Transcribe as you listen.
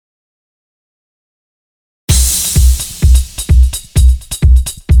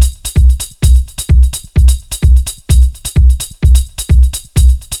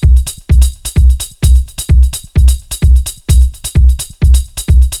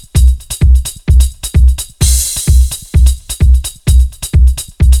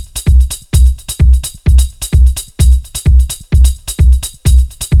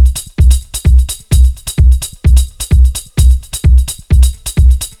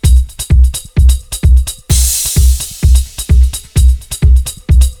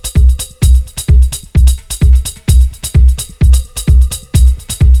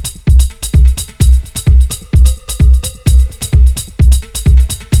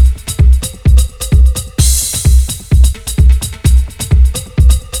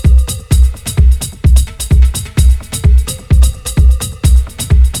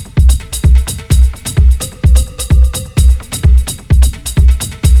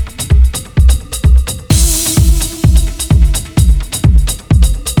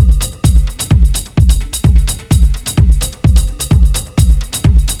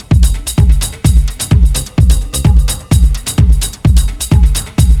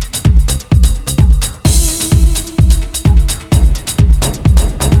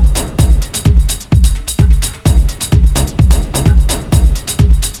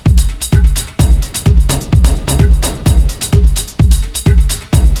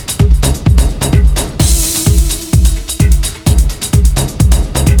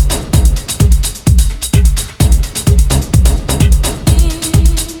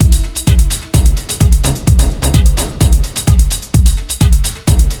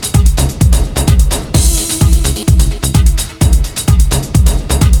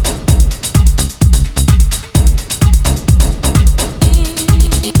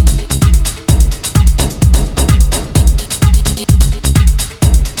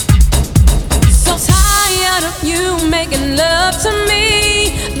making love to me,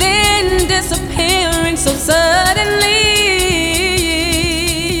 then disappearing so suddenly.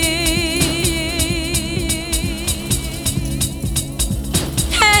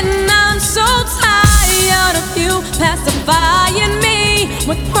 And I'm so tired of you pacifying me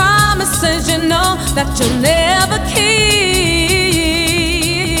with promises you know that you'll never keep.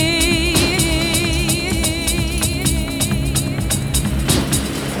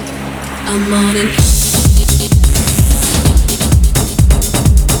 I'm on an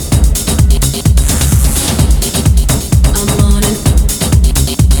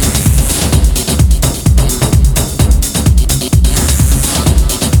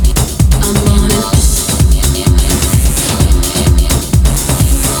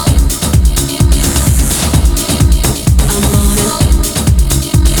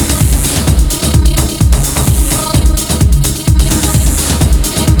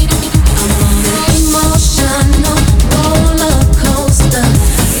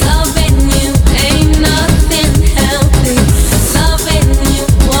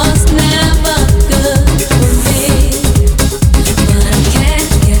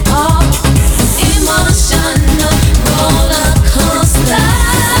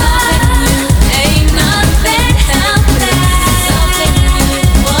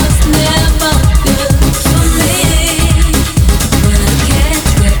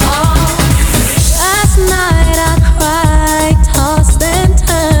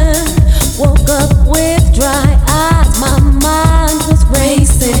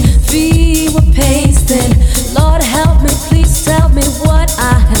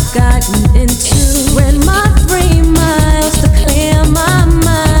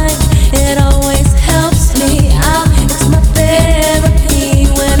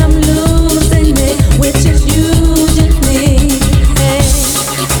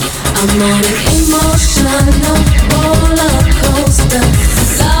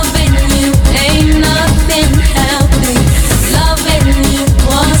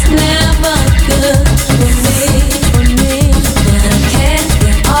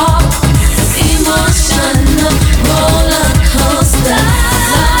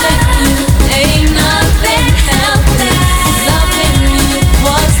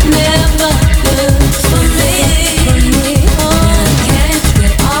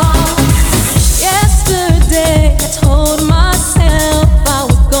yesterday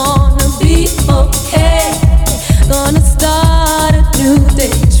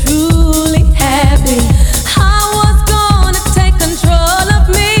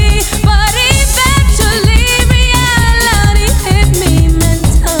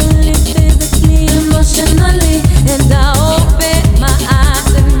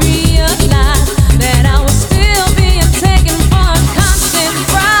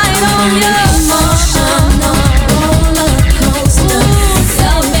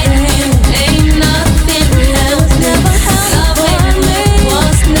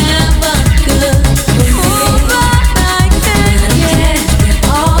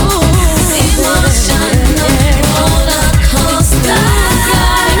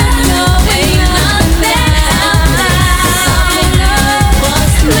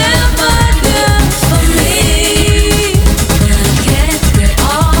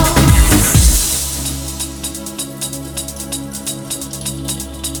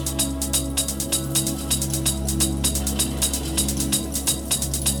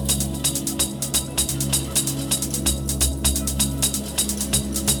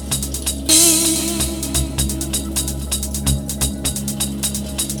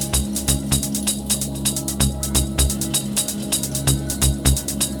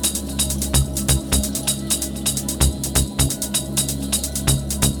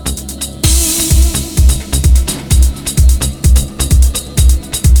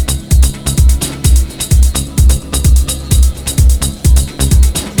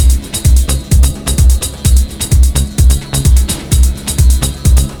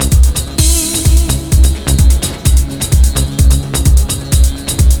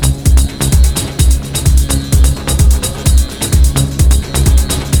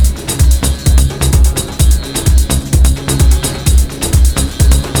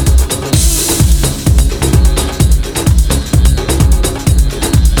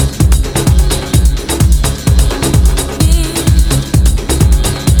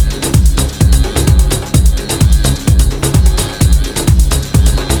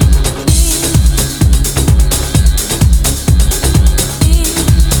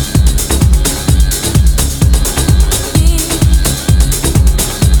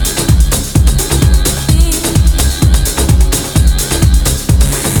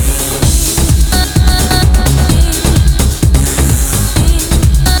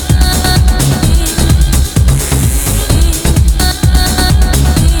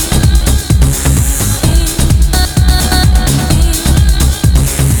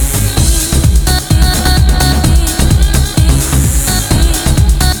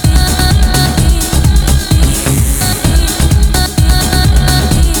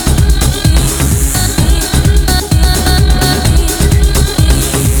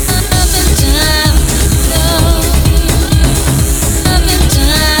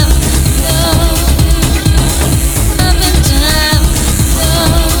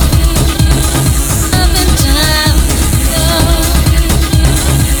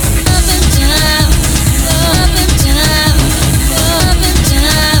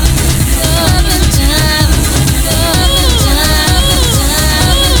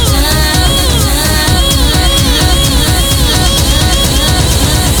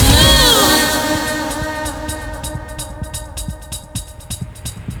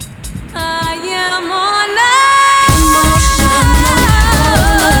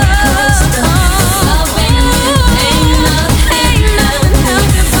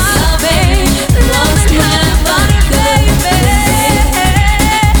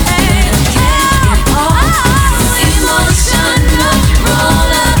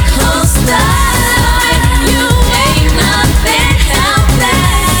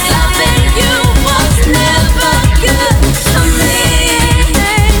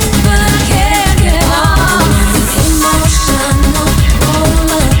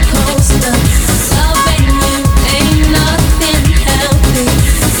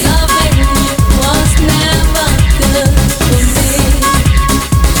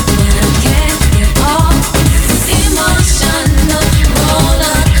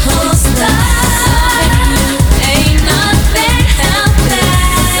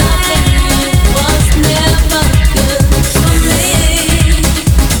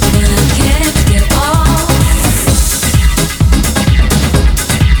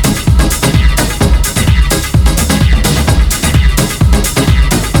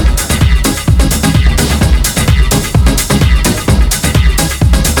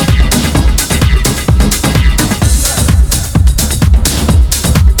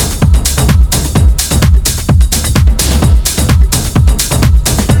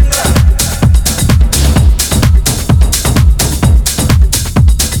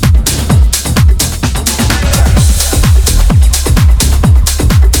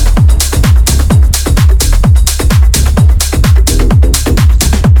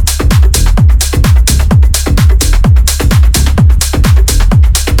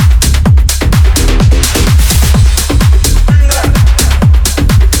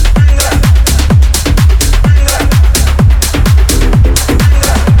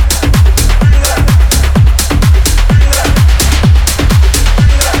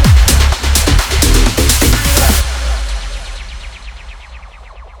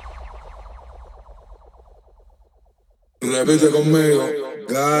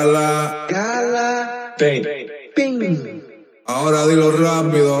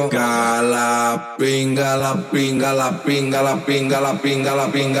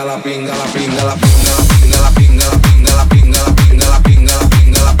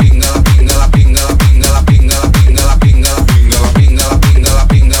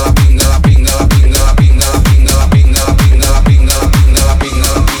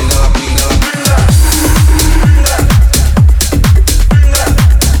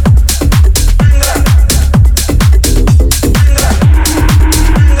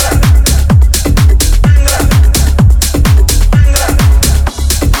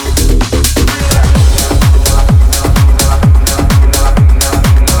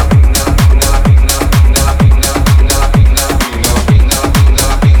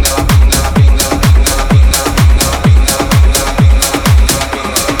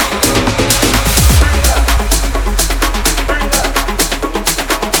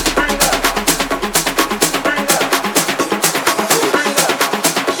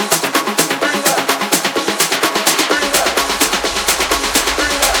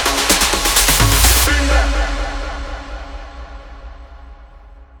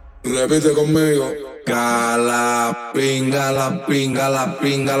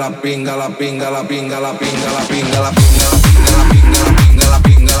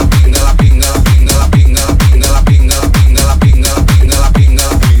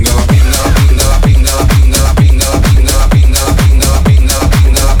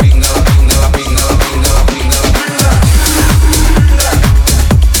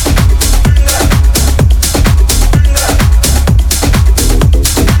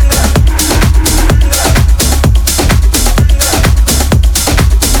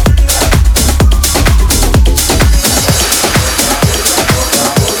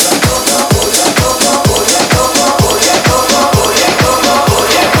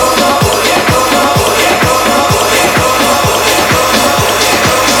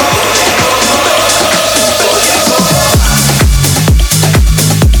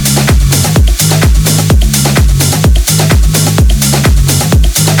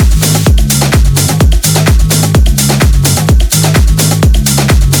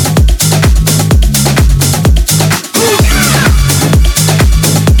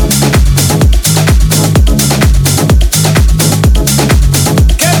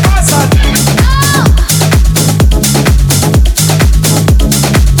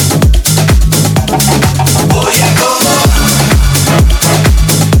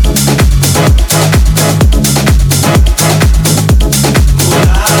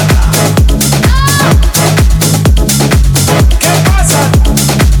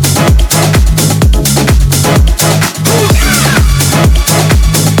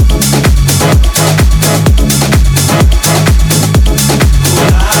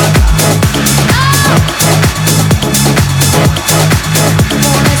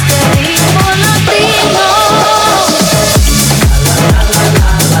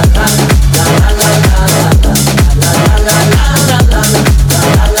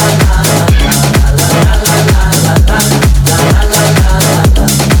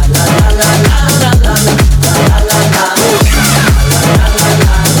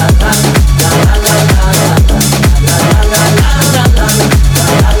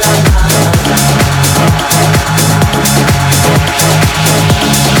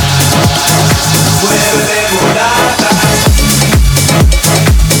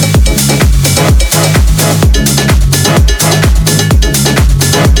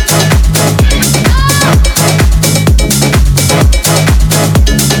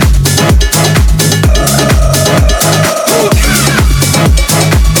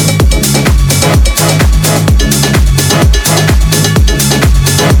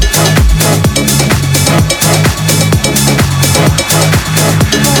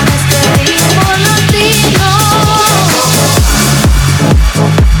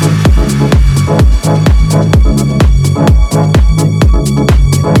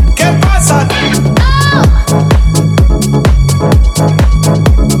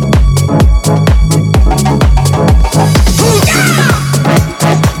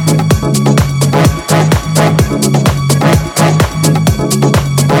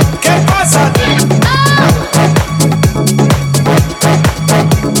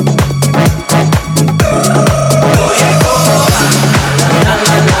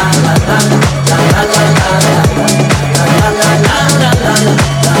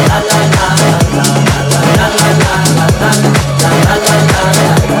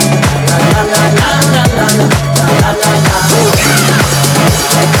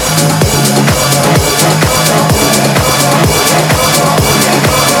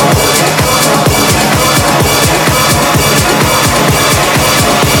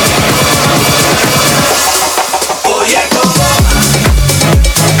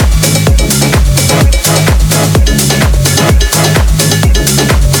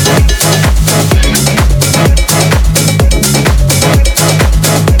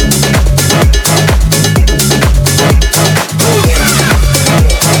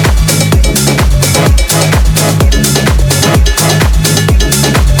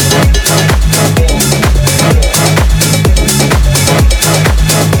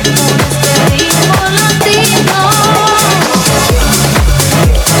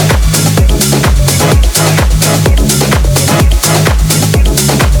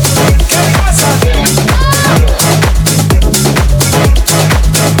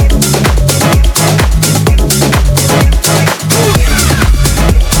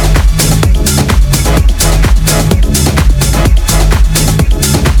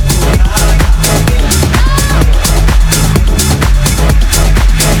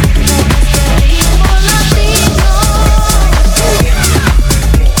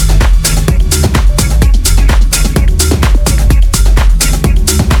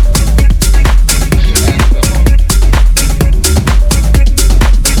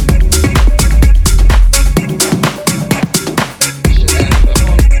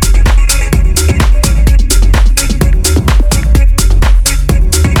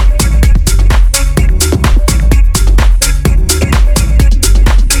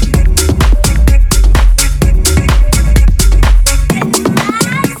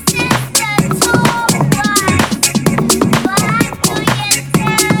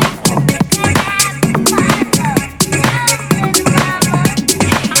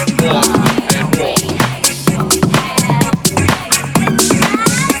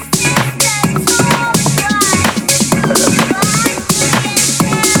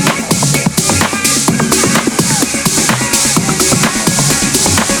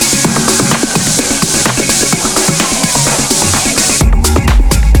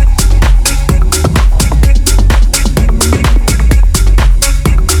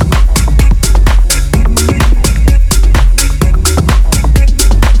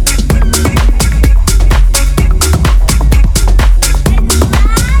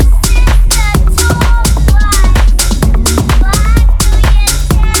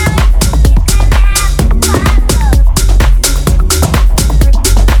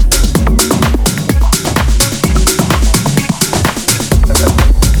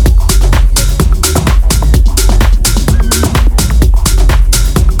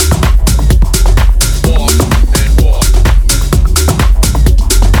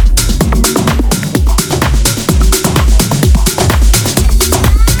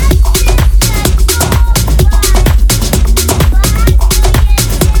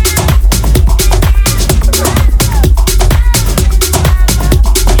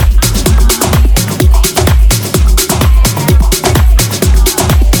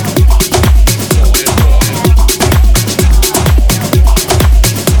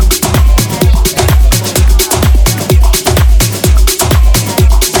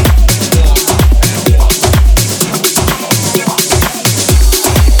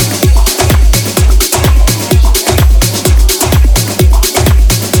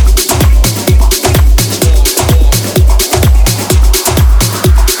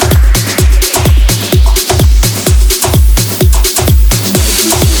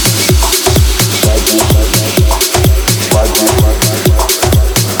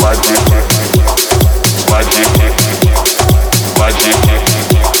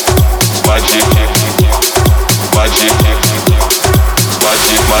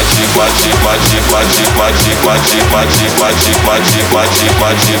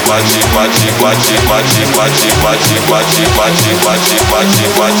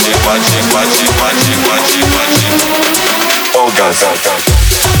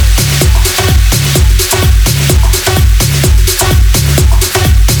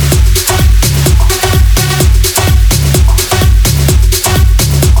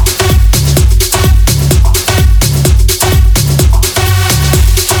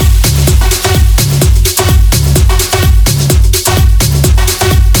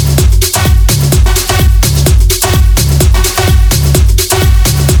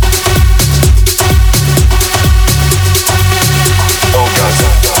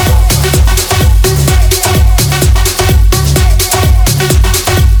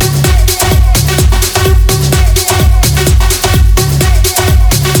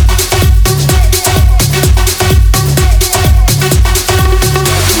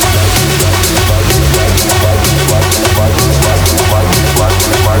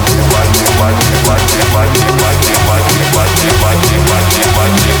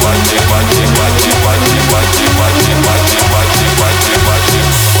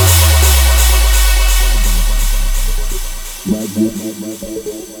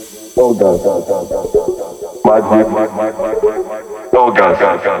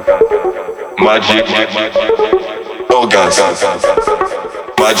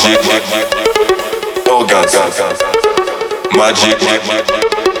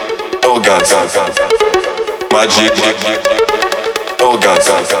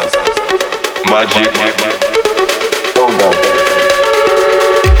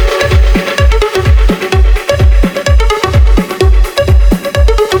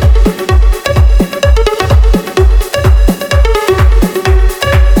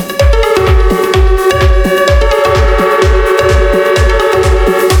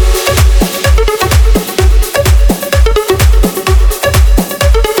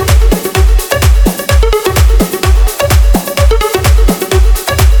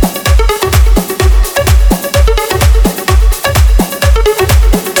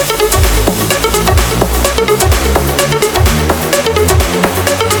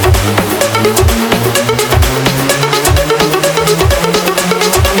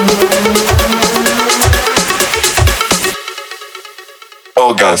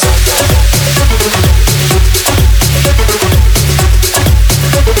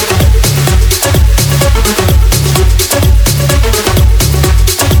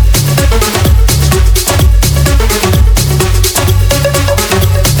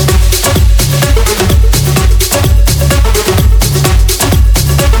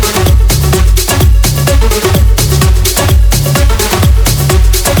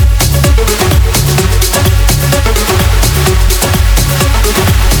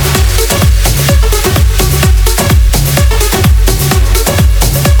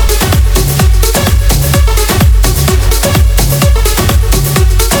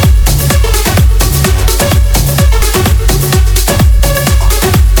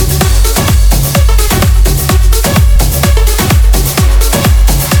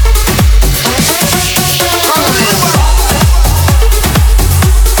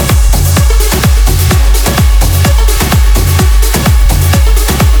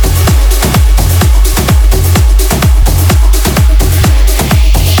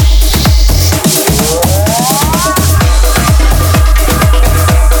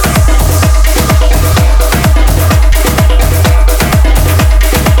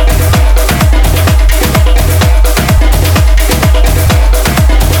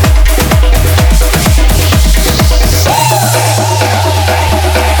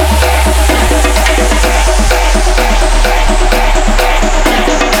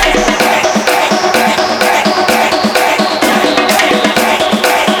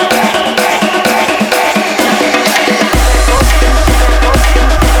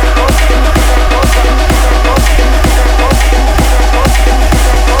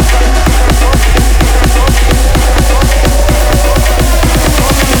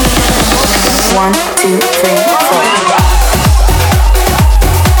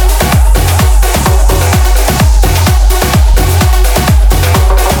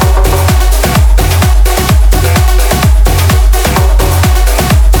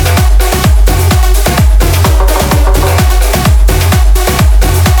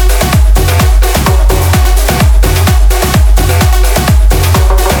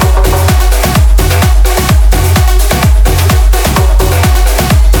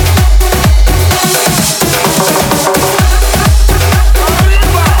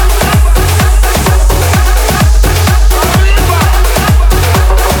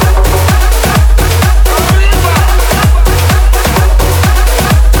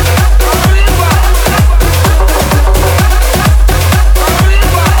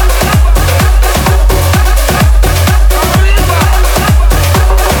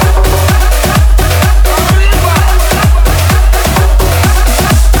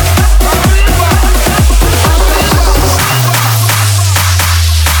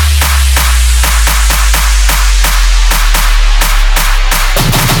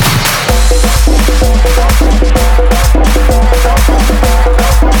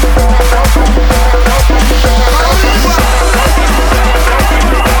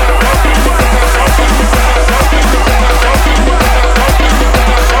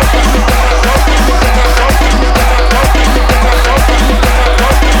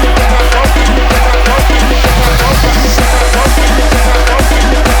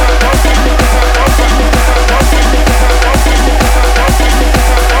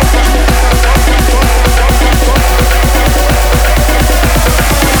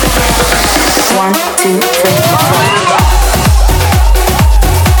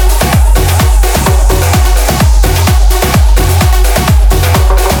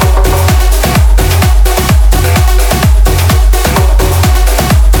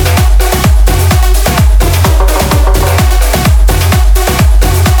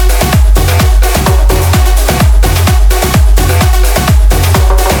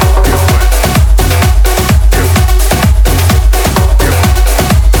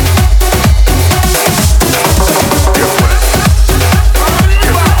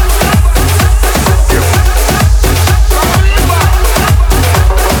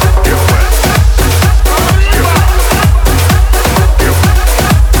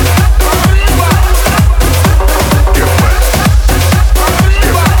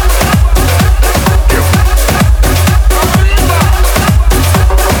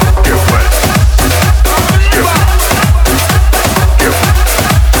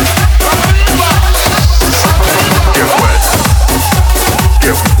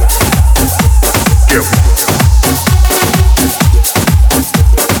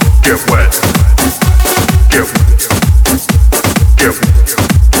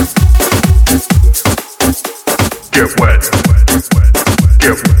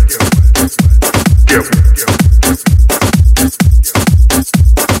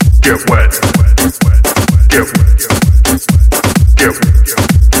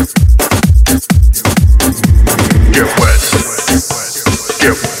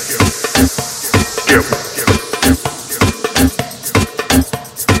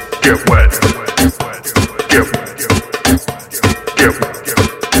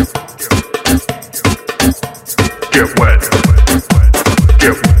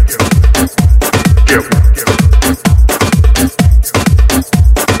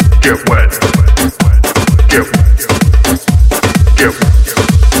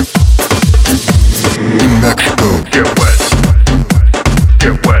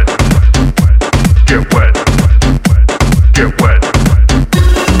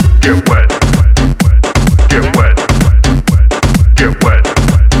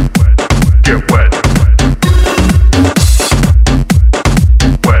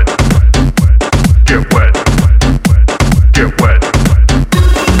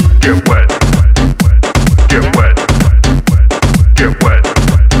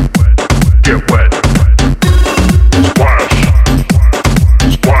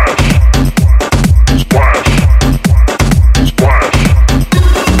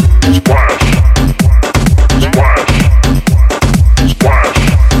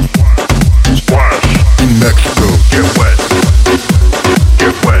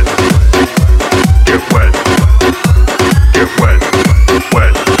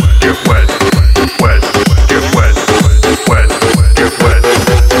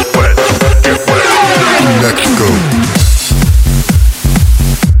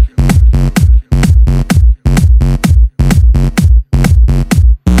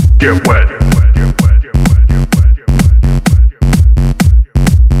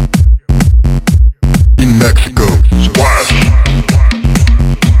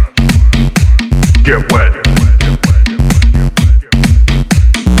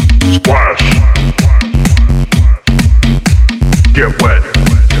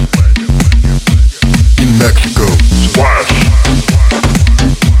Mexico. Splash.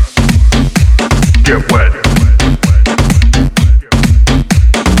 Get wet.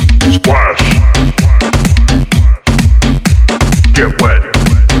 Splash. Get wet.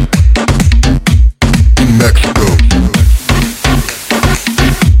 In Mexico.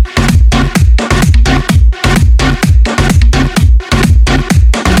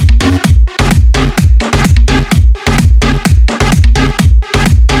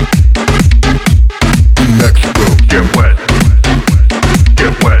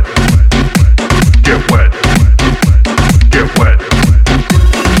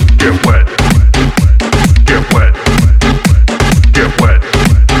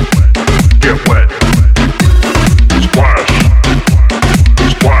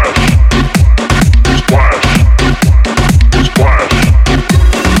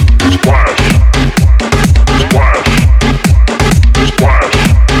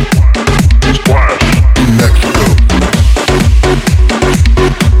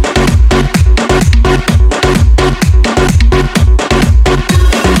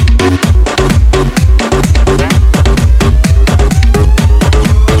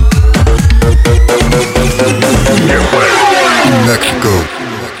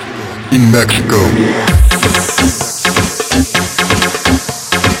 Mexico.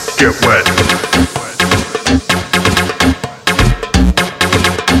 Get wet.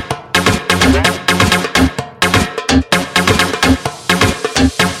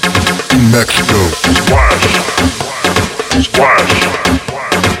 In Mexico. Splash. Splash.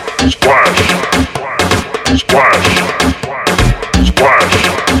 Splash. Splash. Splash.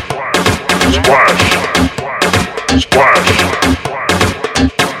 Splash. Splash.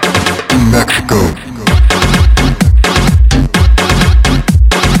 Mexico.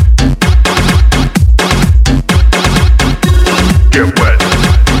 Get wet. Get wet.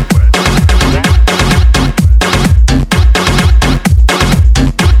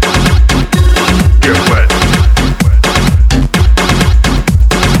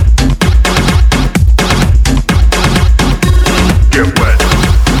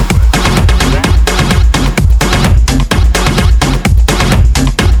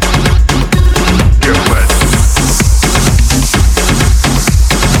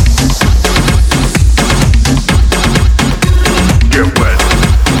 Get wet.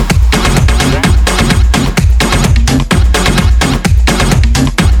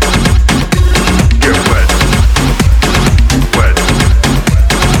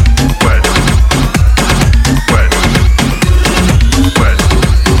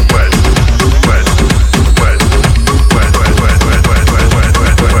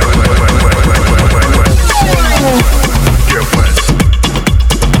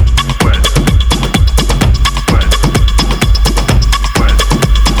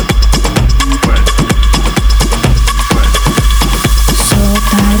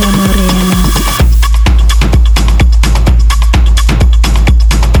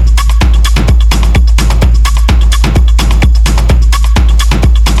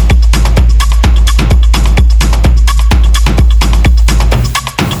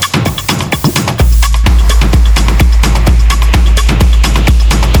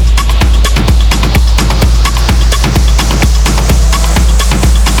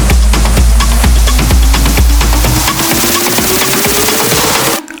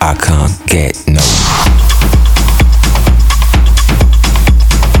 I can't get no.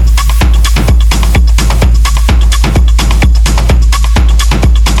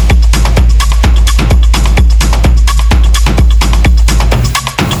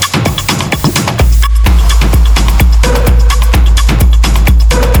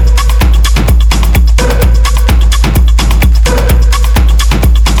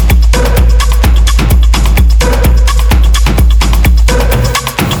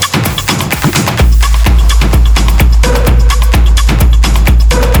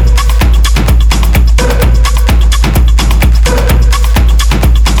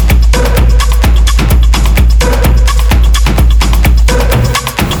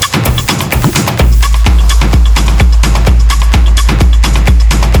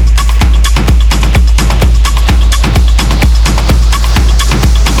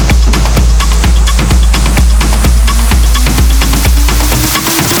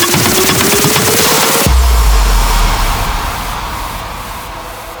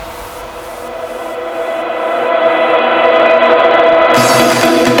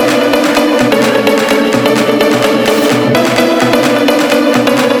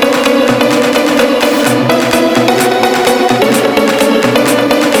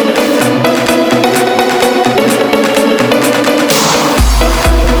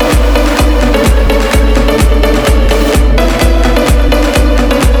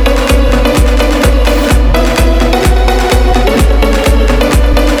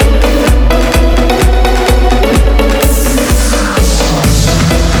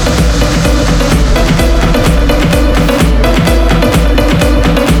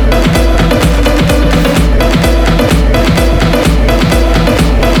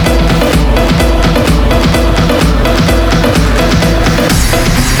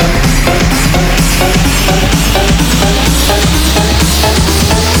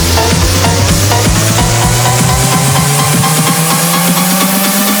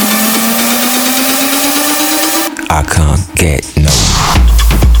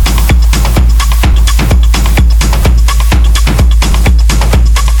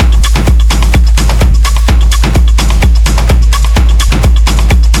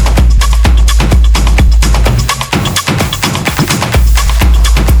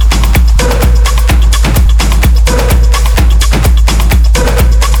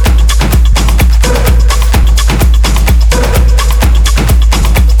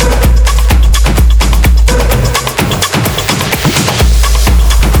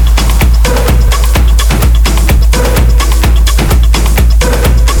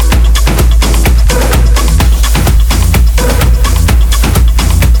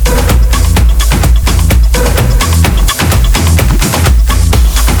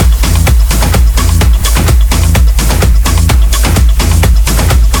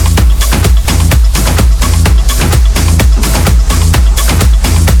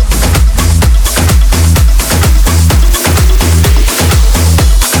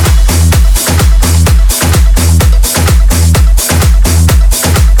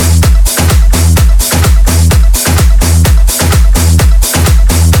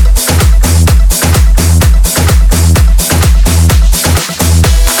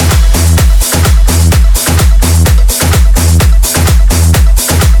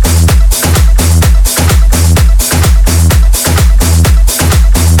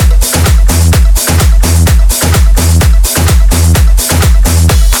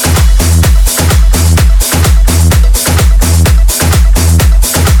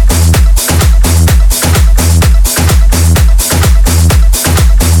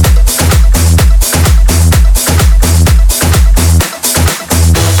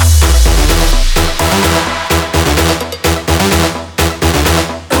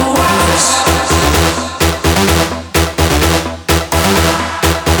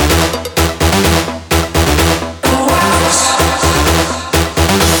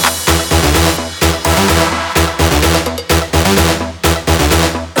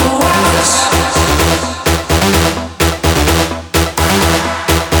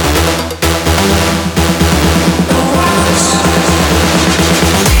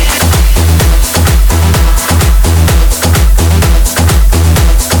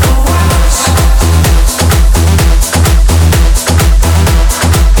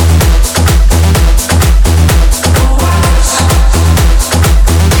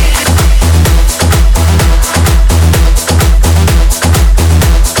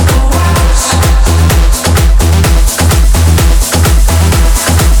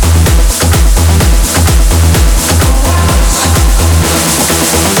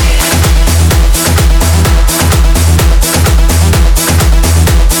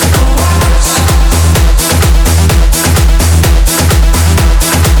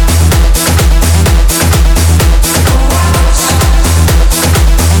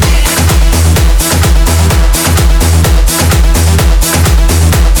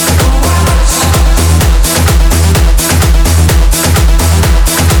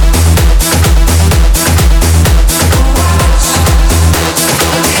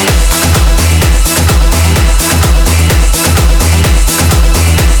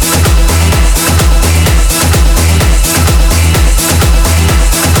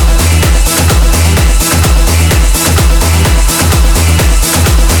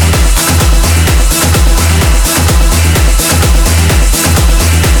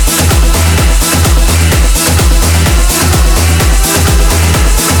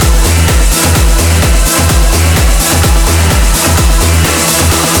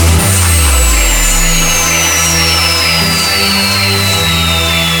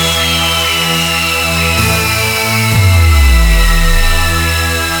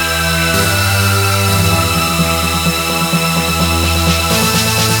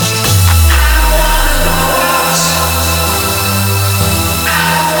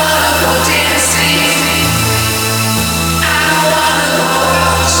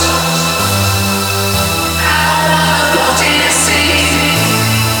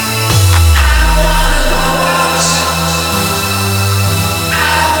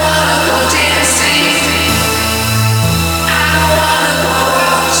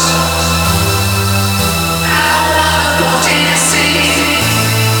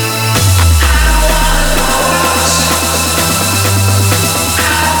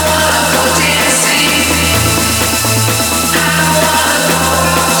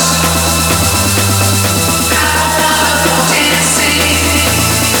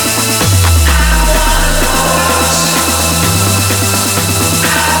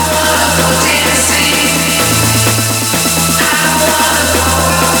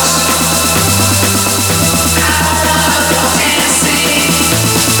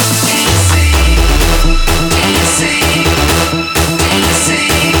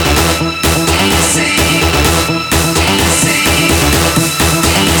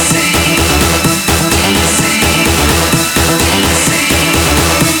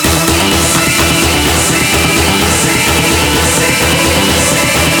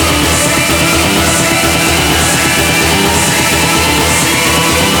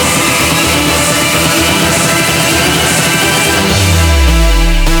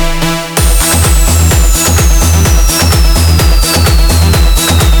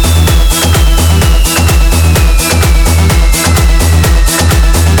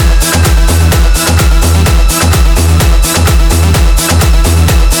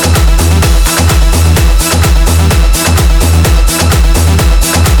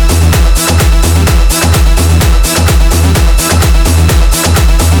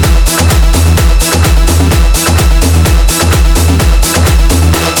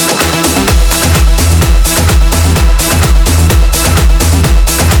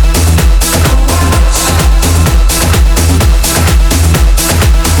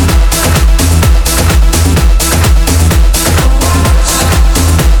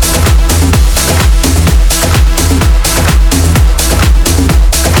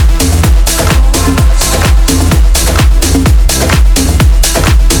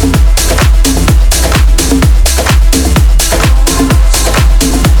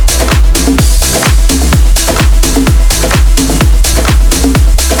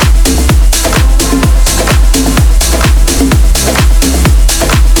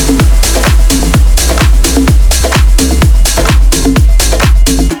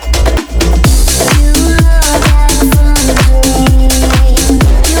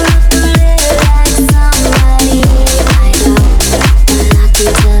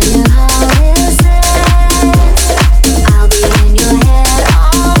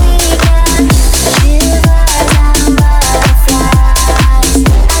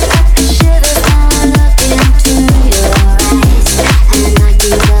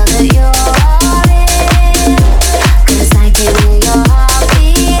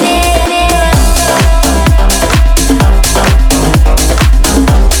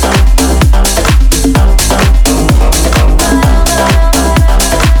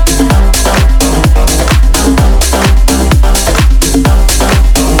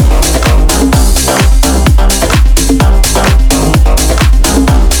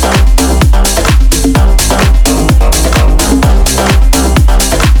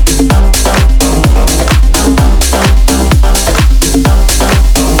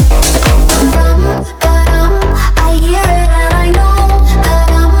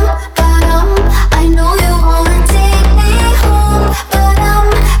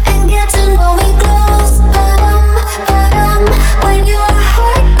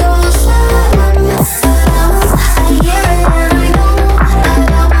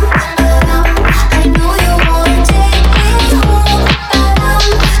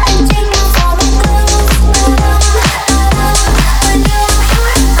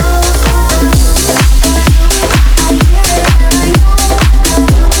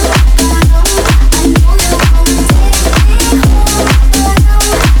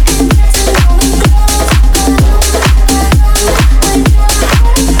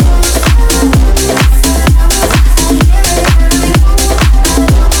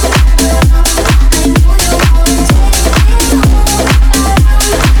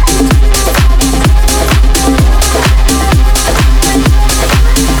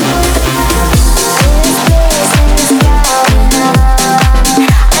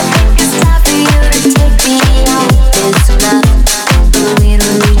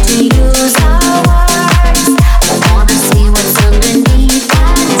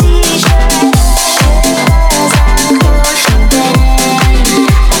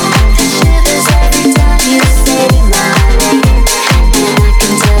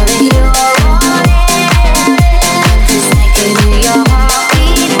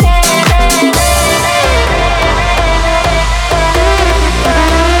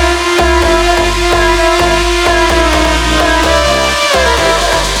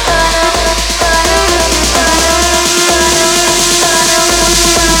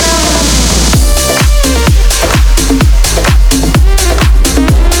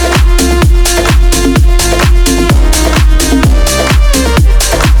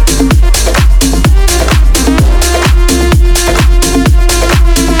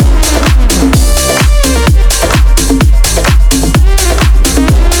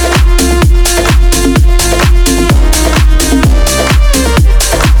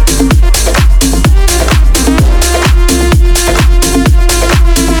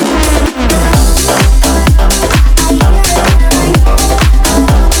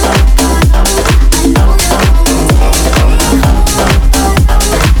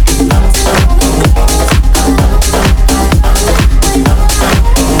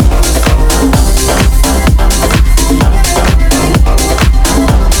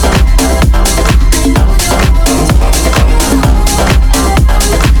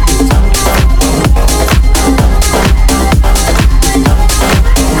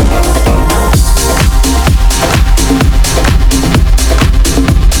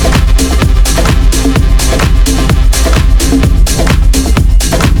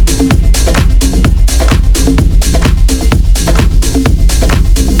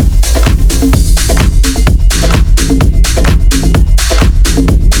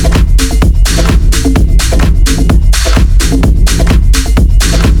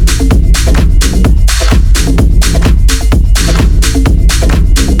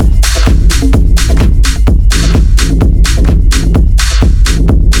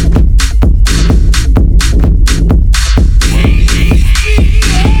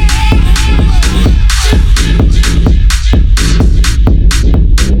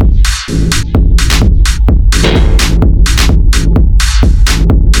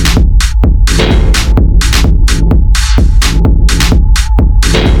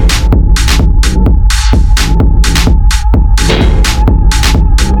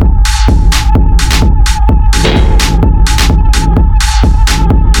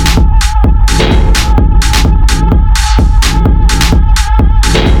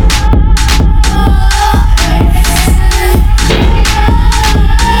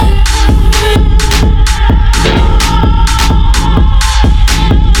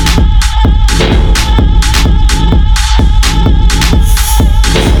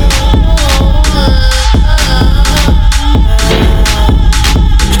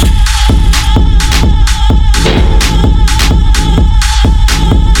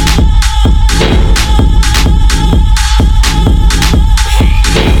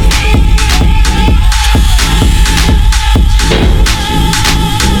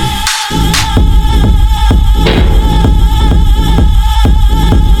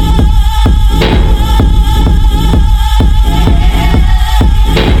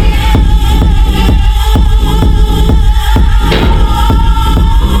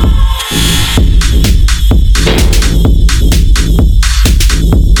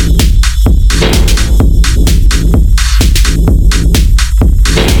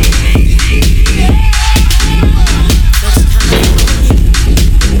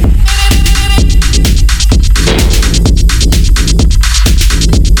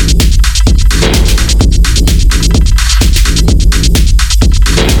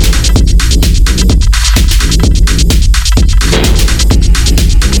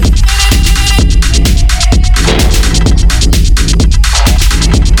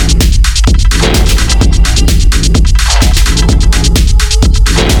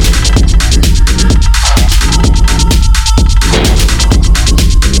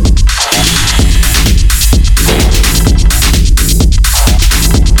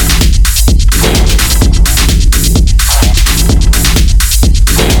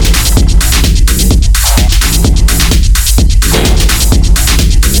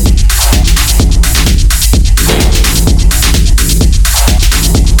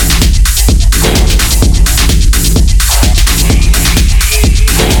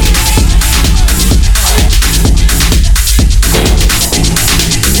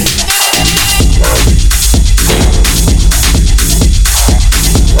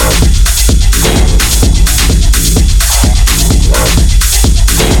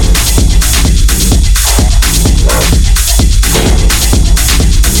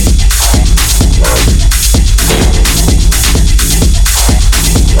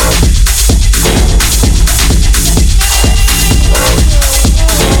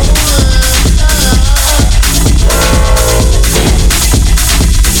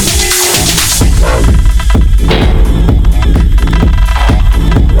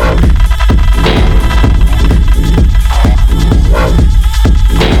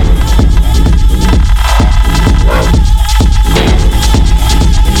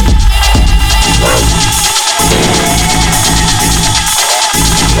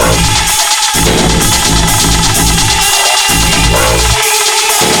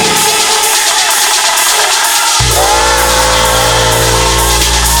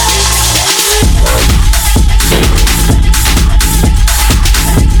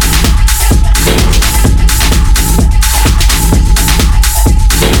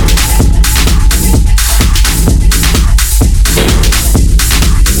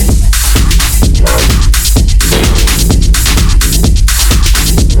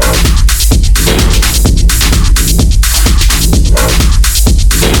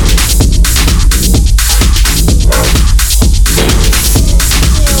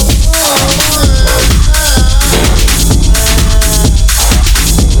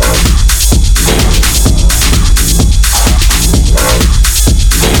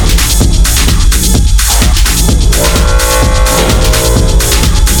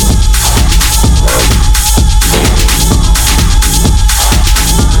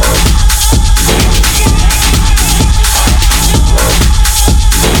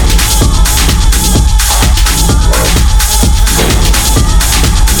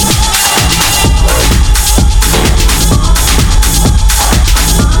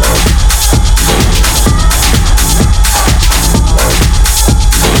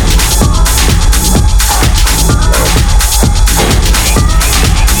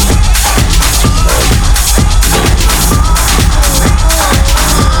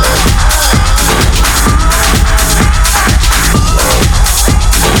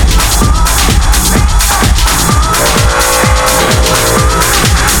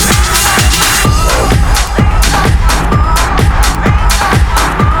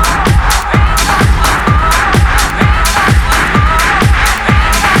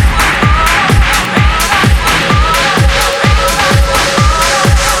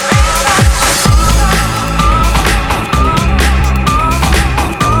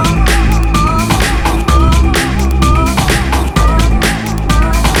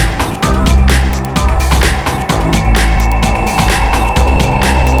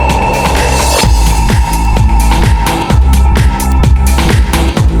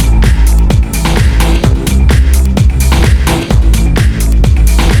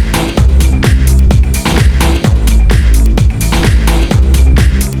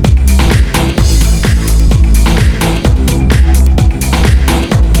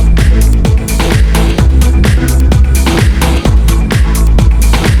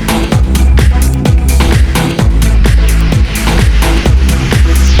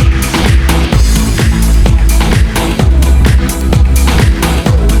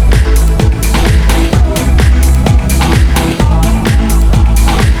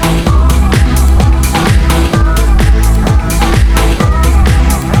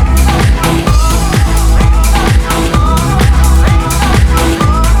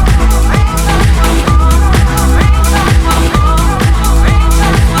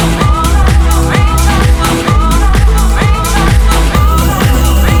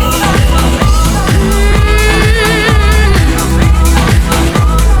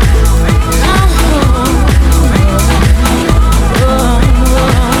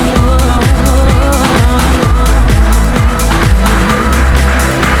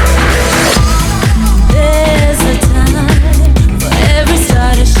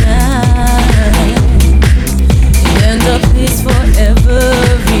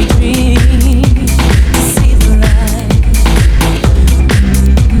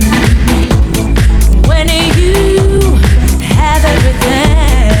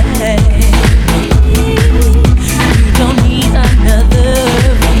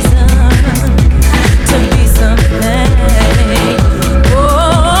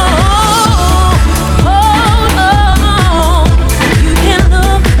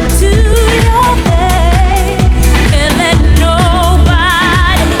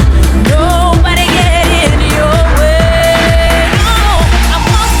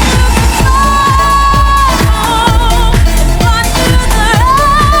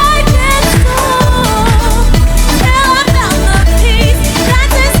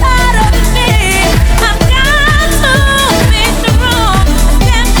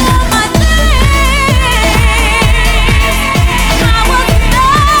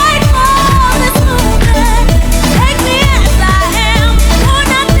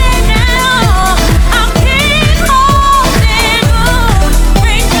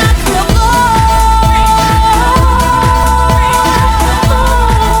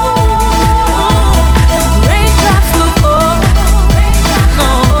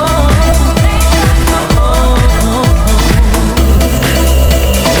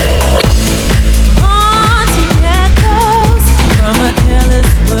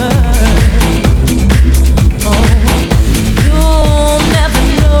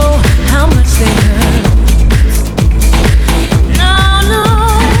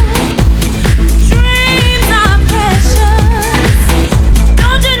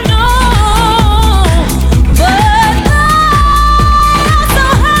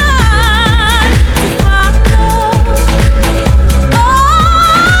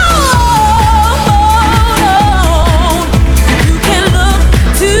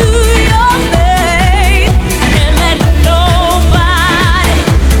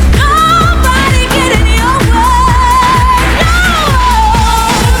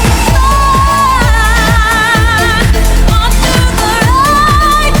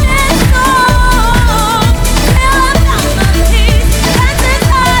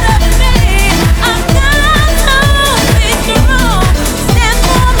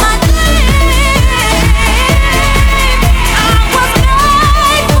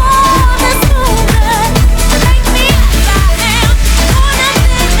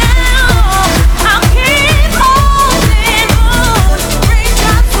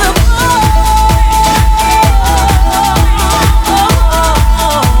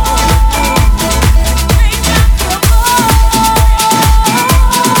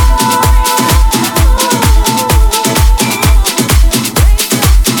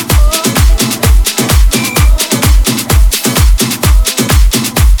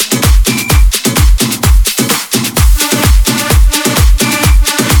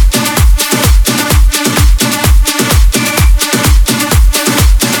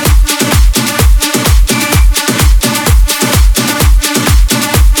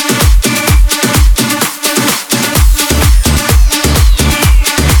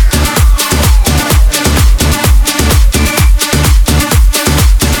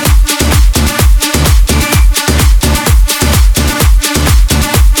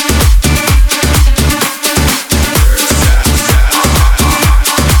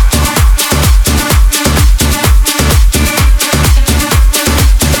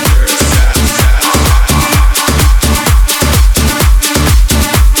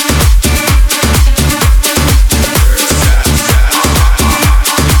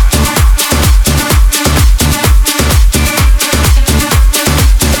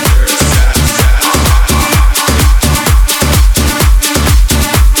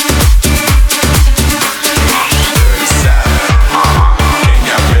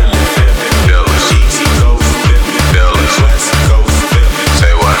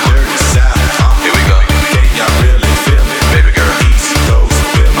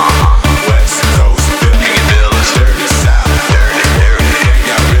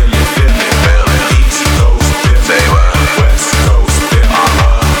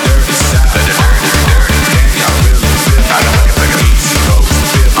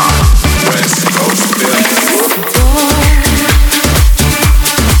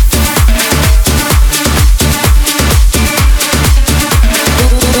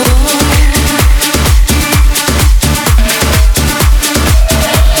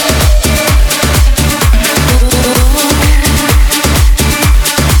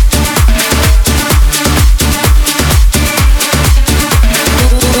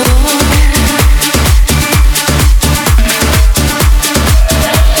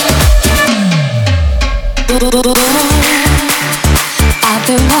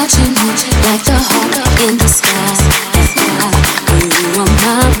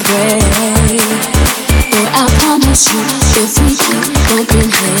 I pray. But I promise you, if we keep bumping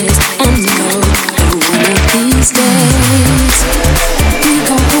heads and know that one of these days we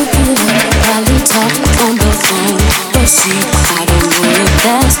gon' hook it up, probably talk on the phone. But see, I don't know if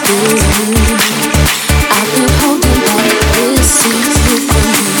that's good. I've been holding back this secret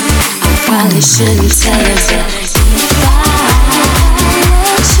from you. I probably shouldn't tell her that if I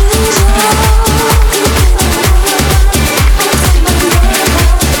let you know.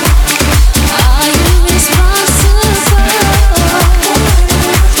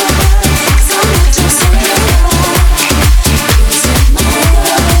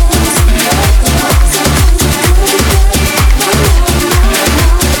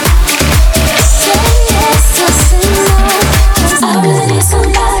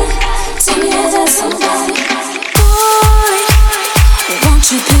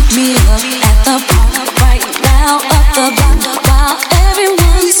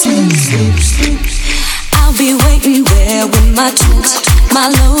 My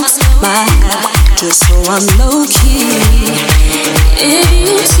lows, my high, just so I'm low key. If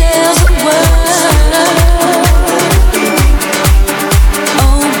you tell the world,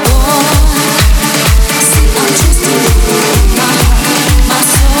 oh boy, see I'm just a my heart, my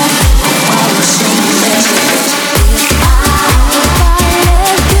soul. I will show you that if I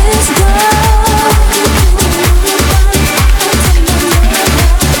let this go,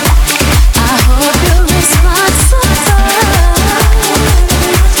 I hope you're responsible.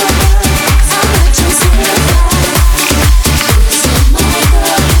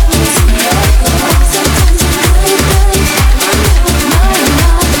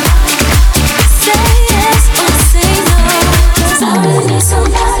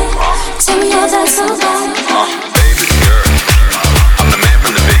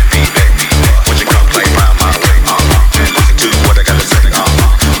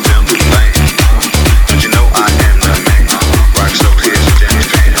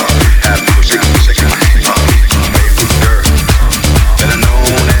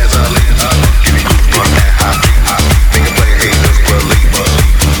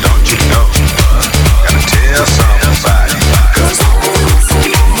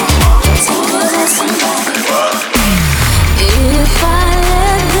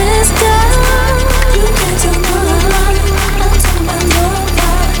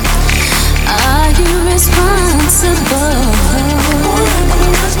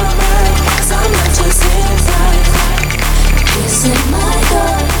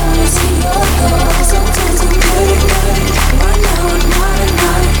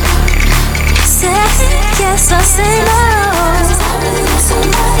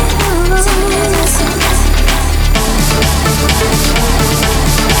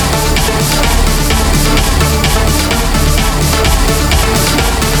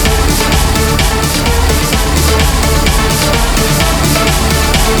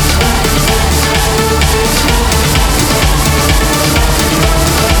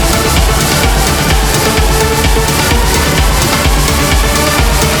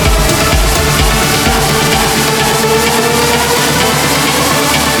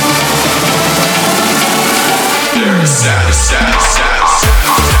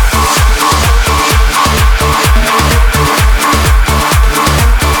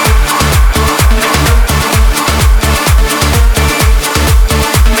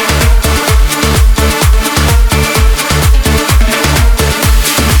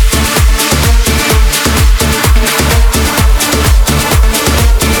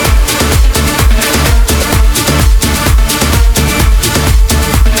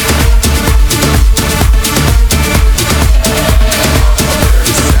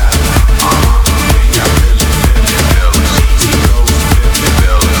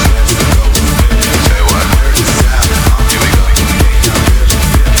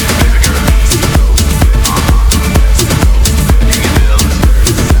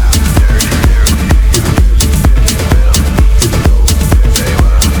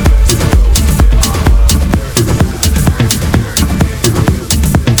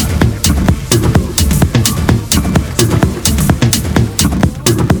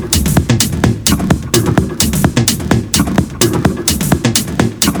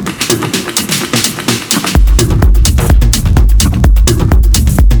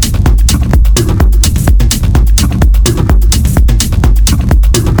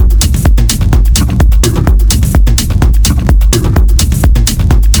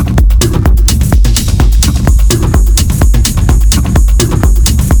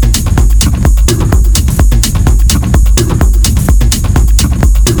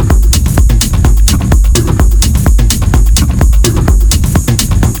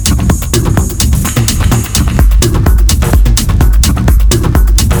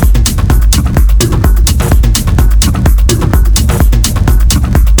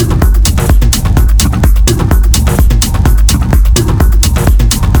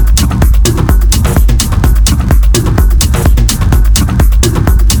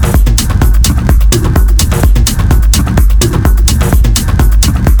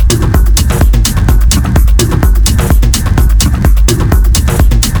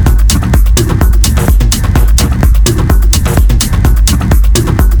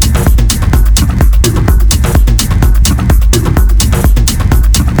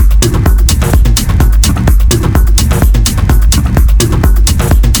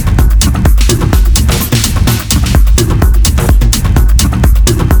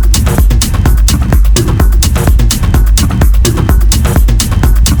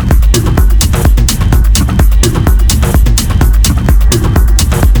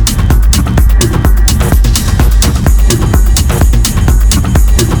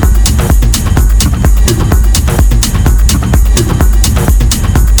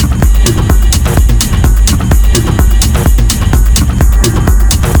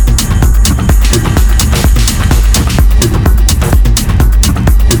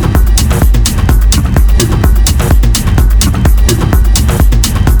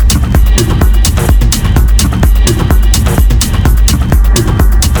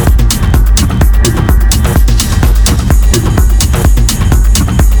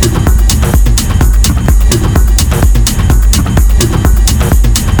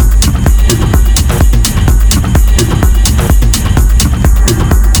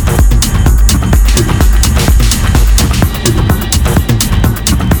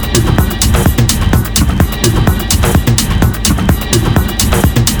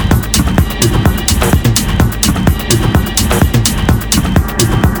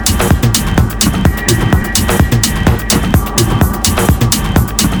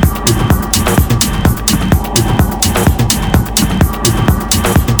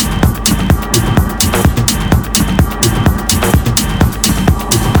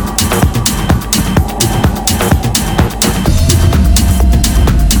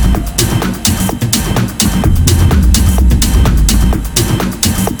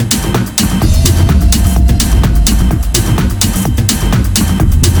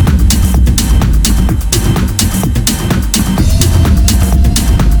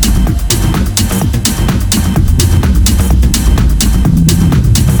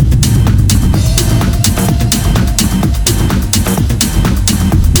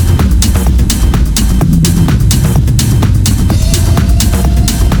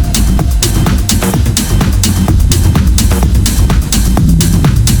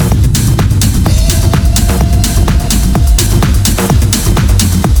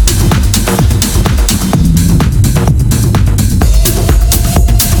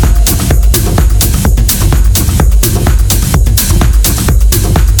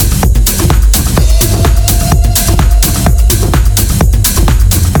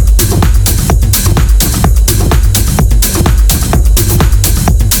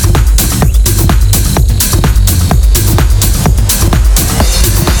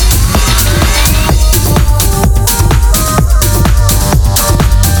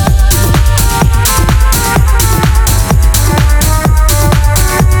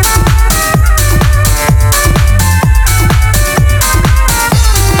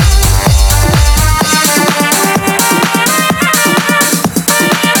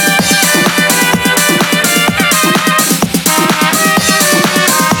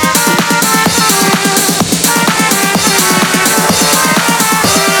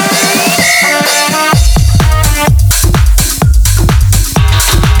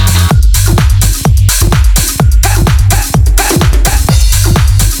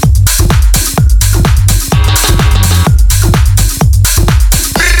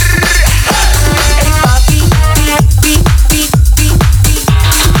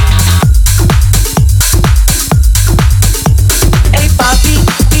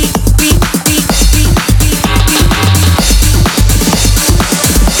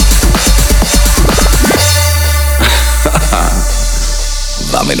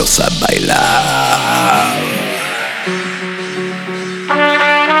 Dame no sabe bailar.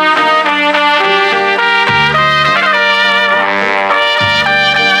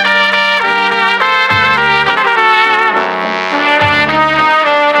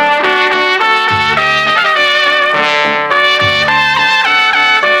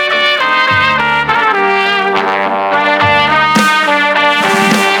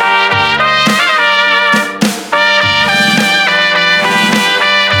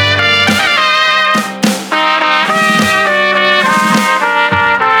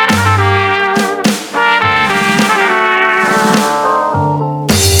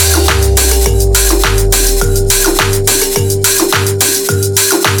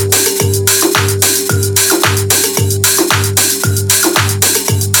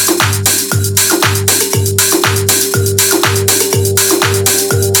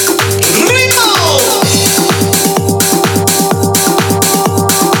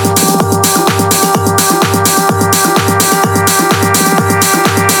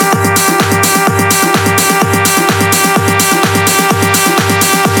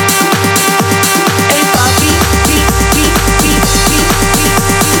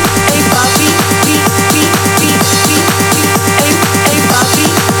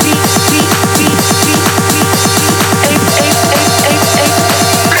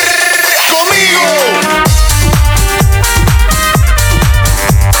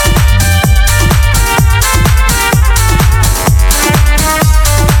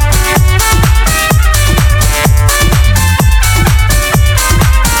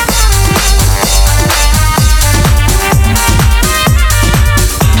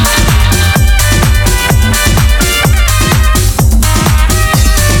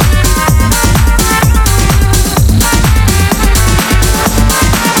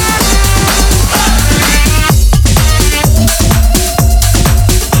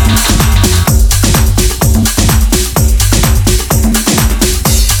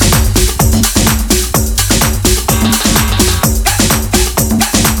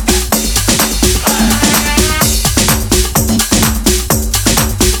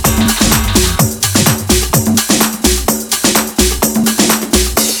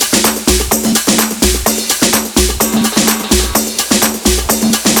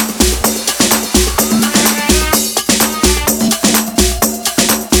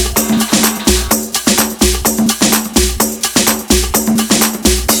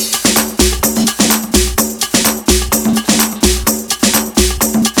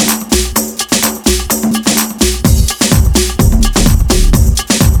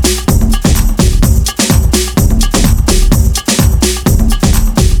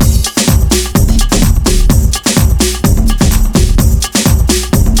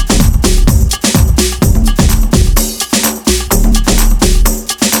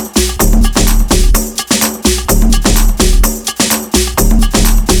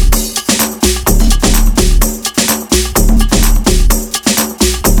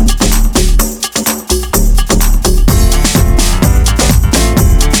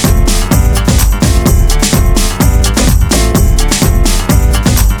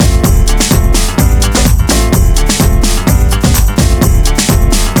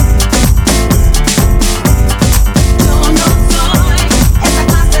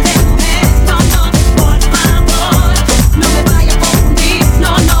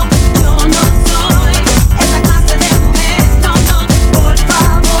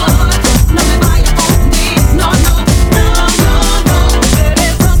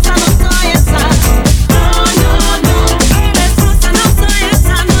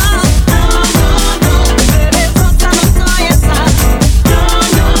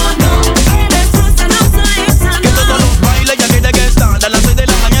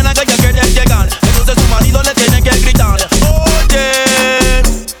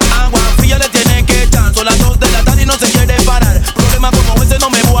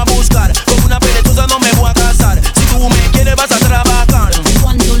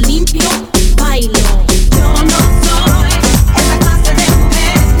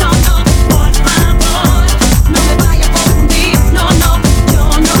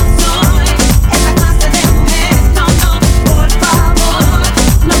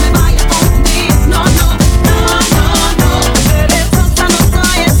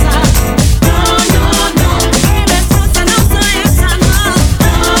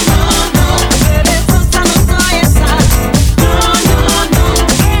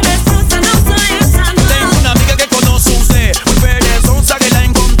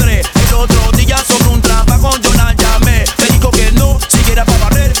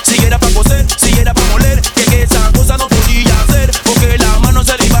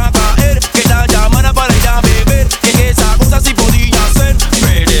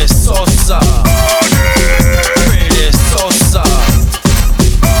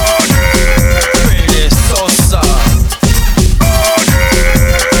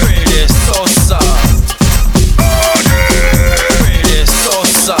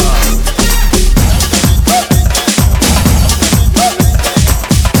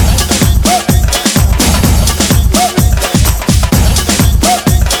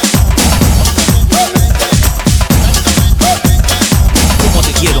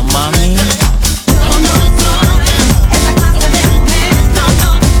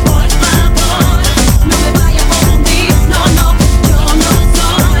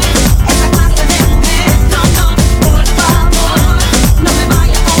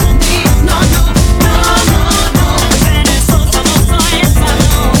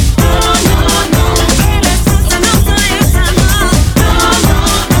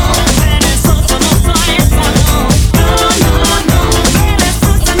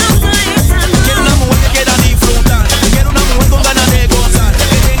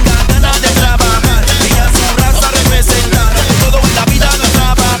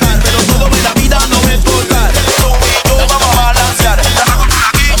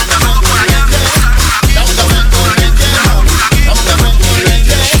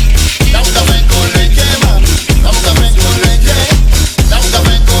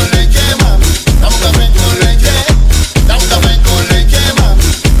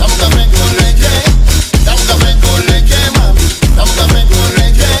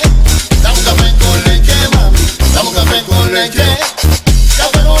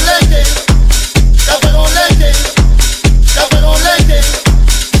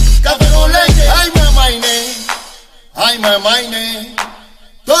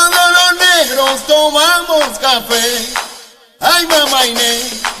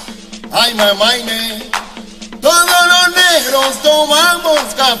 ay mamaine, todos los negros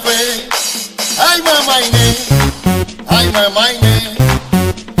tomamos café. Ay mamaine,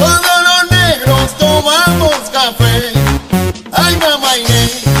 todos los negros tomamos café. Ay mamaine,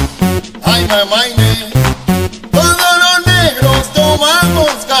 todos los negros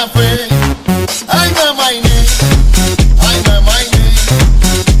tomamos café. Ay mamaine, todos los negros tomamos café. Ay mamaine,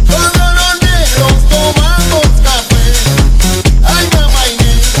 todos los negros tomamos café. Ay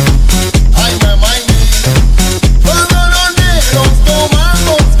mamaine, todos los negros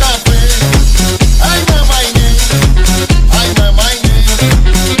tomamos café. Ay mamaine,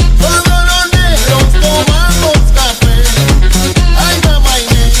 todos los negros tomamos café. Ay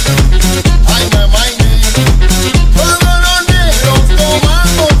mamaine,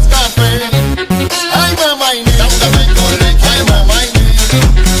 dame un café con leche. Ay mamaine,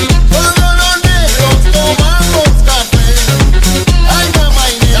 todos los negros tomamos café. Ay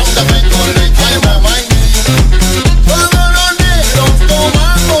mamaine, dame un café con leche. Ay mamaine, todos los negros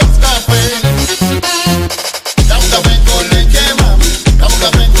tomamos café. Dame un café con leche, mami. Dame un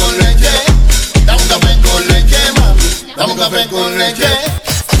café con leche. Dame un café con leche, mami. Dame un café con leche.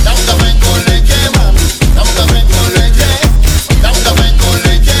 Dame un café con leche, mami. Dame un café con leche. Dame un café con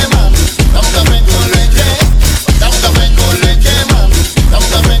leche, mami. Dame un café con leche. Dame un café con leche, mami. Dame un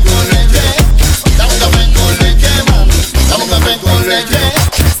café con leche. Dame un café con leche, mami. Dame un café con leche.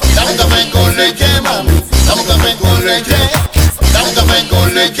 Dame un café con leche, mami. Dame un café con leche. Dame un café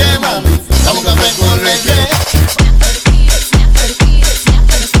con leche, mami. Dame un café con leche.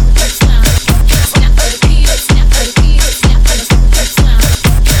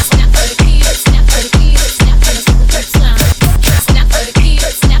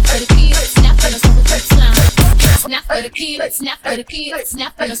 Snap for the kids,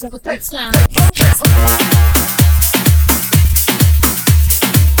 snap for the super third slime.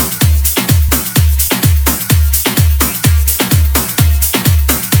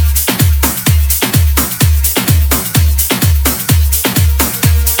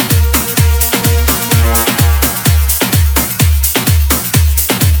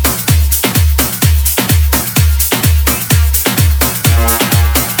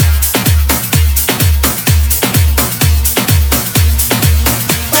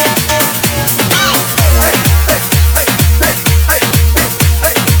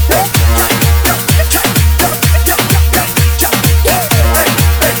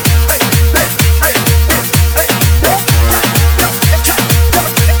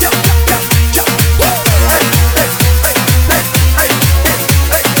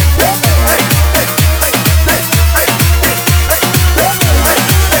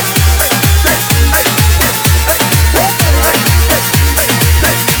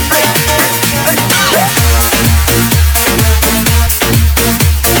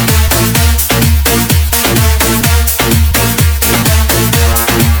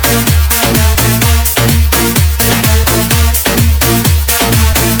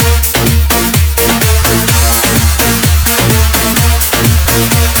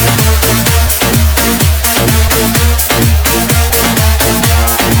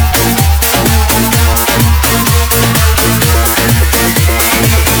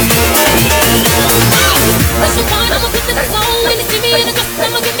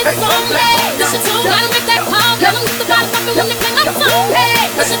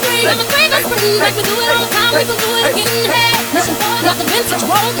 Like we do it all the time, we gon' do it again. Hey, listen for got the vintage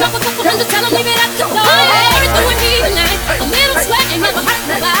roll, drop a couple hundred, tell 'em leave it at the door. Hey, everything with me tonight, a little sweat ain't never hurt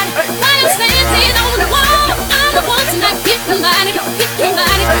nobody. I am standing on the wall, I'm the one tonight. Get somebody, get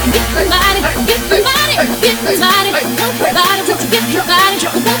somebody, get somebody, get somebody, get somebody. Want your body, won't you get your body?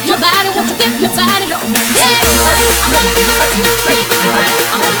 Want your body, won't you get your body? Yeah, I wanna be the person that's ready for the ride.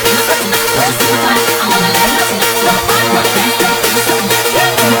 I wanna be the person that's ready for the ride. I wanna let the person that's ready for the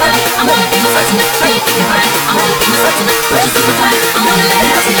ride. I wanna be the person that's ready for the ride. I wanna be the person that's ready for the ride. I wanna let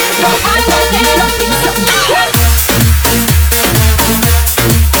the person that's ready for the ride. I wanna be the person that's ready.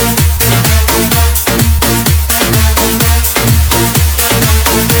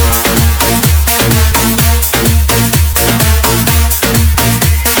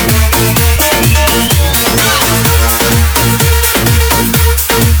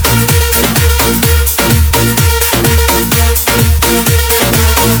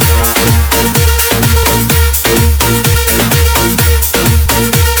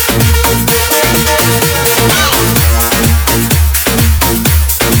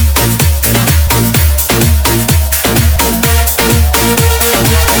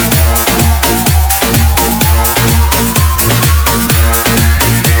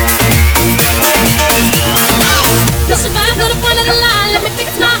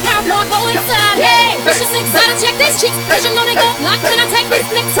 cheeks, cause you know they go like when I take this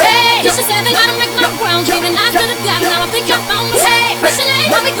next step. You should say they gotta make my ground, giving eyes to the gap. Now I think I found my head. Listen,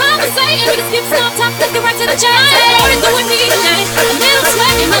 I'll be conversating, we can skip small talk, let's get right to the chase. What is doing me tonight? A little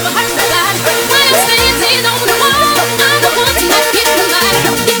sweat, it never hurt my body. Why I'm staying tears over the wall? I'm the one to not get somebody,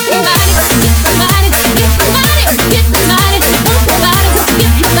 get somebody, get somebody, get somebody, get somebody, get somebody, get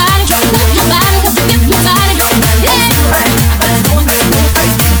somebody, get somebody, get somebody, yeah.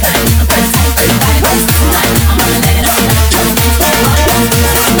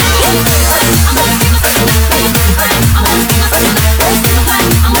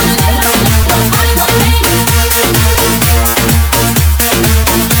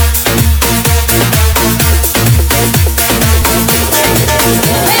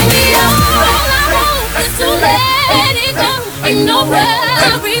 No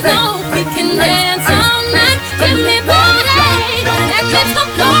worries, no, we can dance all night. Give me body that gets so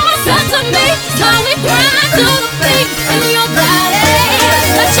closer to me. Slowly grind to the beat in your body.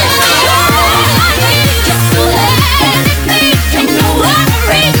 Touch it all, I need just to let it be. Ain't no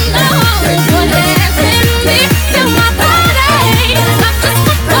worries, no, you're dancing me to my body. That gets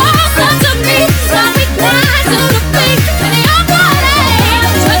so closer to me. Slowly grind to the beat in your body.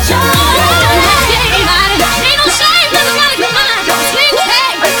 Touch it all, yeah, body. Ain't no shame, nothing like it.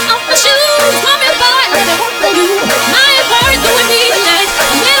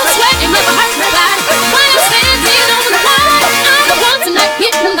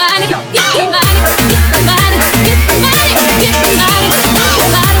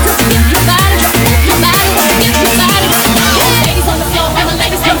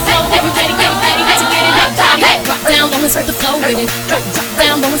 Drop down, low and sweep the flow with it. Drop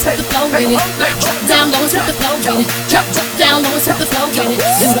down, low and sweep the flow with it. Drop down, low and sweep the flow with it.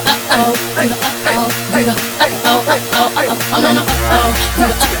 Do the uh-oh, do the uh-oh, do the uh-oh, oh no no uh-oh, do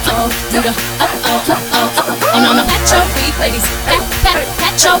the uh-oh, do the uh-oh, oh no no. Pat your feet, ladies.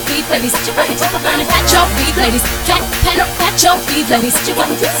 Pat your feet, ladies. Pat your feet, ladies. Pat your feet, ladies.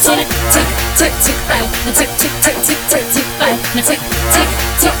 So that tick tick tick right, now tick tick tick tick tick tick right, now tick tick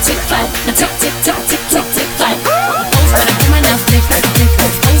tick tick right, now tick tick tick tick tick tick right.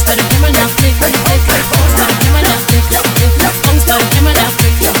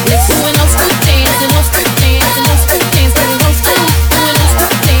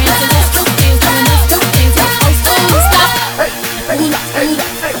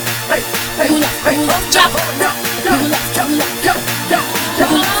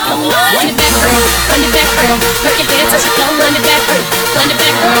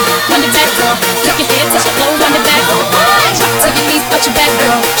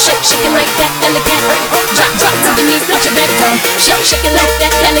 Shake it like that, and the cat. Drop to the knees, watch your back, girl. Shake it like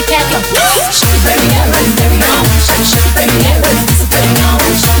that, and the cat. Shake it, baby, yeah, right, very on. Shake it, baby, yeah, right, this is very on.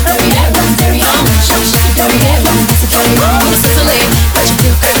 Shake it, baby, yeah, right, very on. Shake it, baby, yeah, right, this is very on. Wanna sizzle it, let you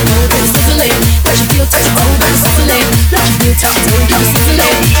feel kind of cold. Wanna sizzle it, let you feel touch your toe. Wanna sizzle it, let you feel touch your toe. Wanna sizzle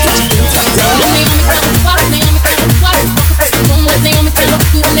it, let you feel touch your toe. When they on me, come up, when they on me, come up, walk across the room. When they on me, come up,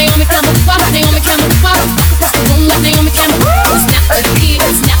 when they on me, come up, walk. They on me, come up, walk across the room. When they on me, come up, snap to the beat,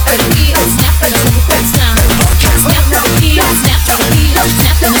 snap to the beat, snap to the beat, snap to the beat, snap to the beat, snap to the beat,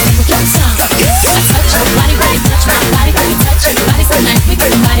 snap to the beat. I touch your body, body, touch my body, body, touch your body,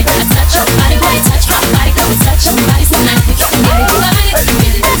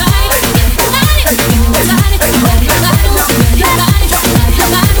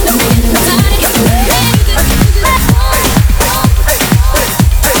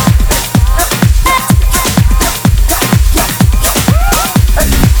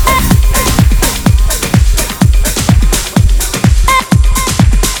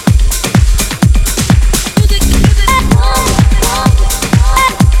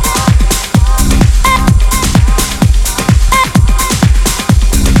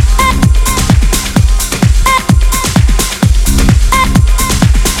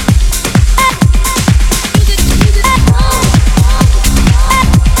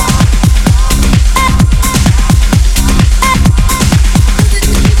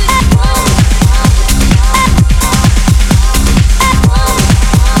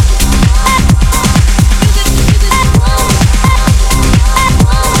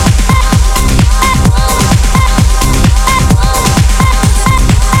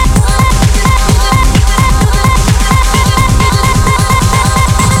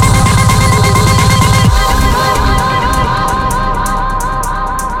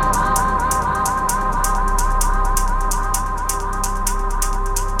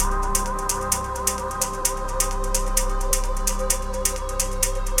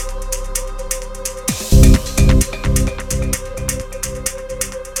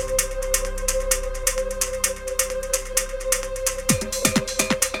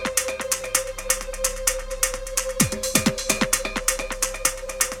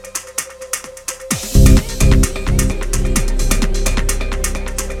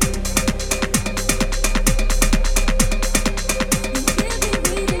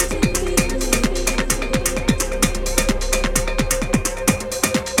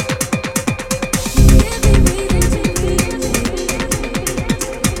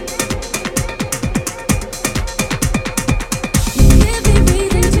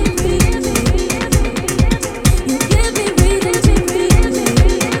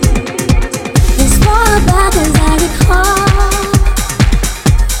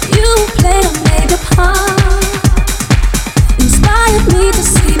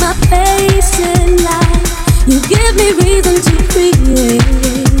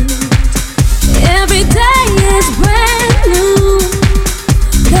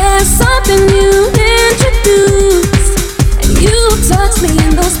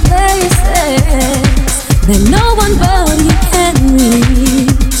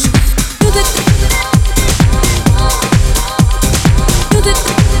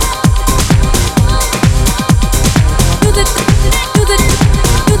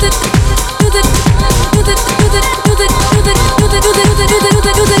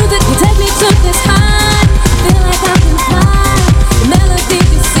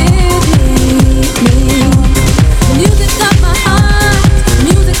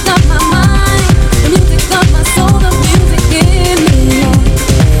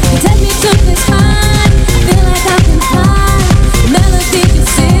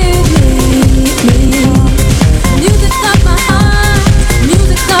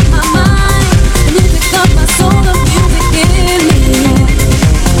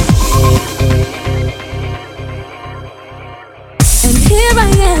 Here I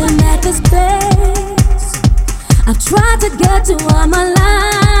am at this place. I've tried to get to all my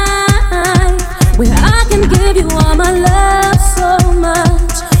life, where I can give you all my love so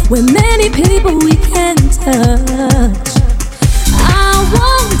much, where many people we can touch. I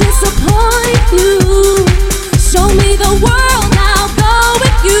won't disappoint you. Show me the world, I'll go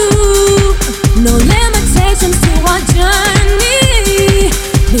with you. No limitations to our journey.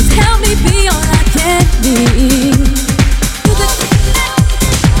 Please help me be all I can be.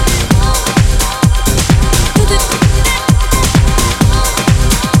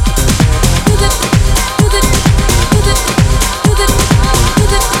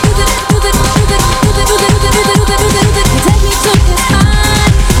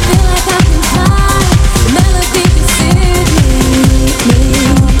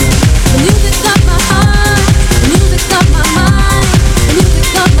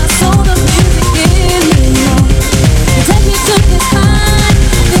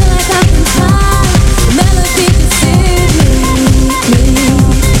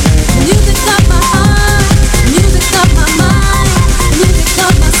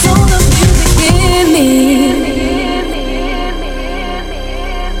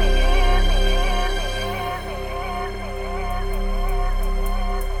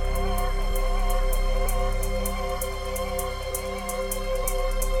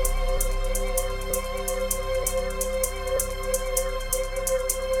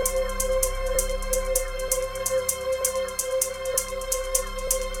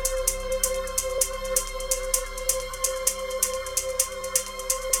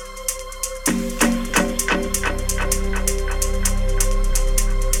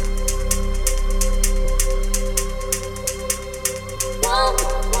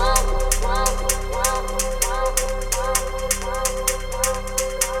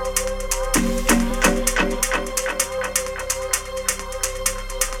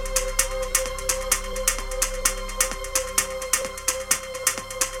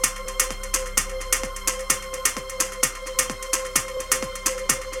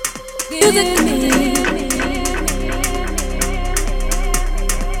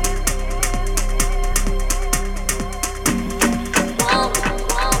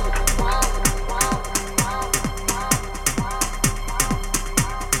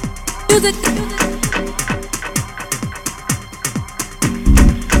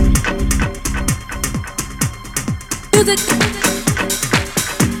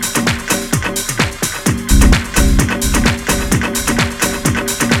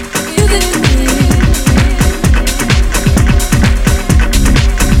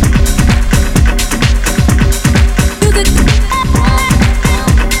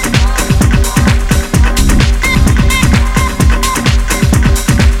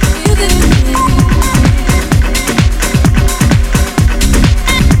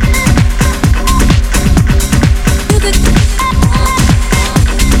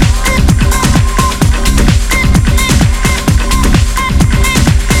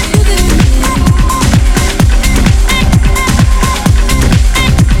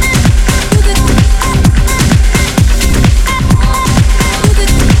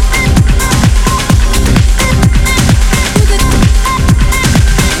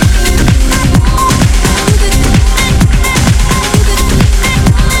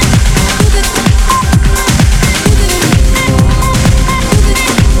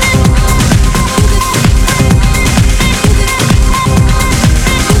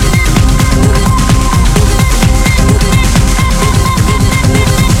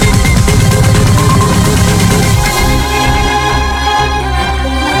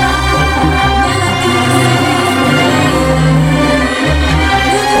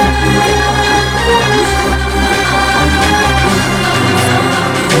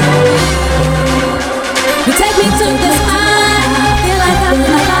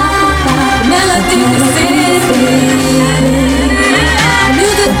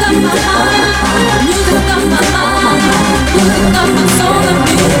 Music of my heart.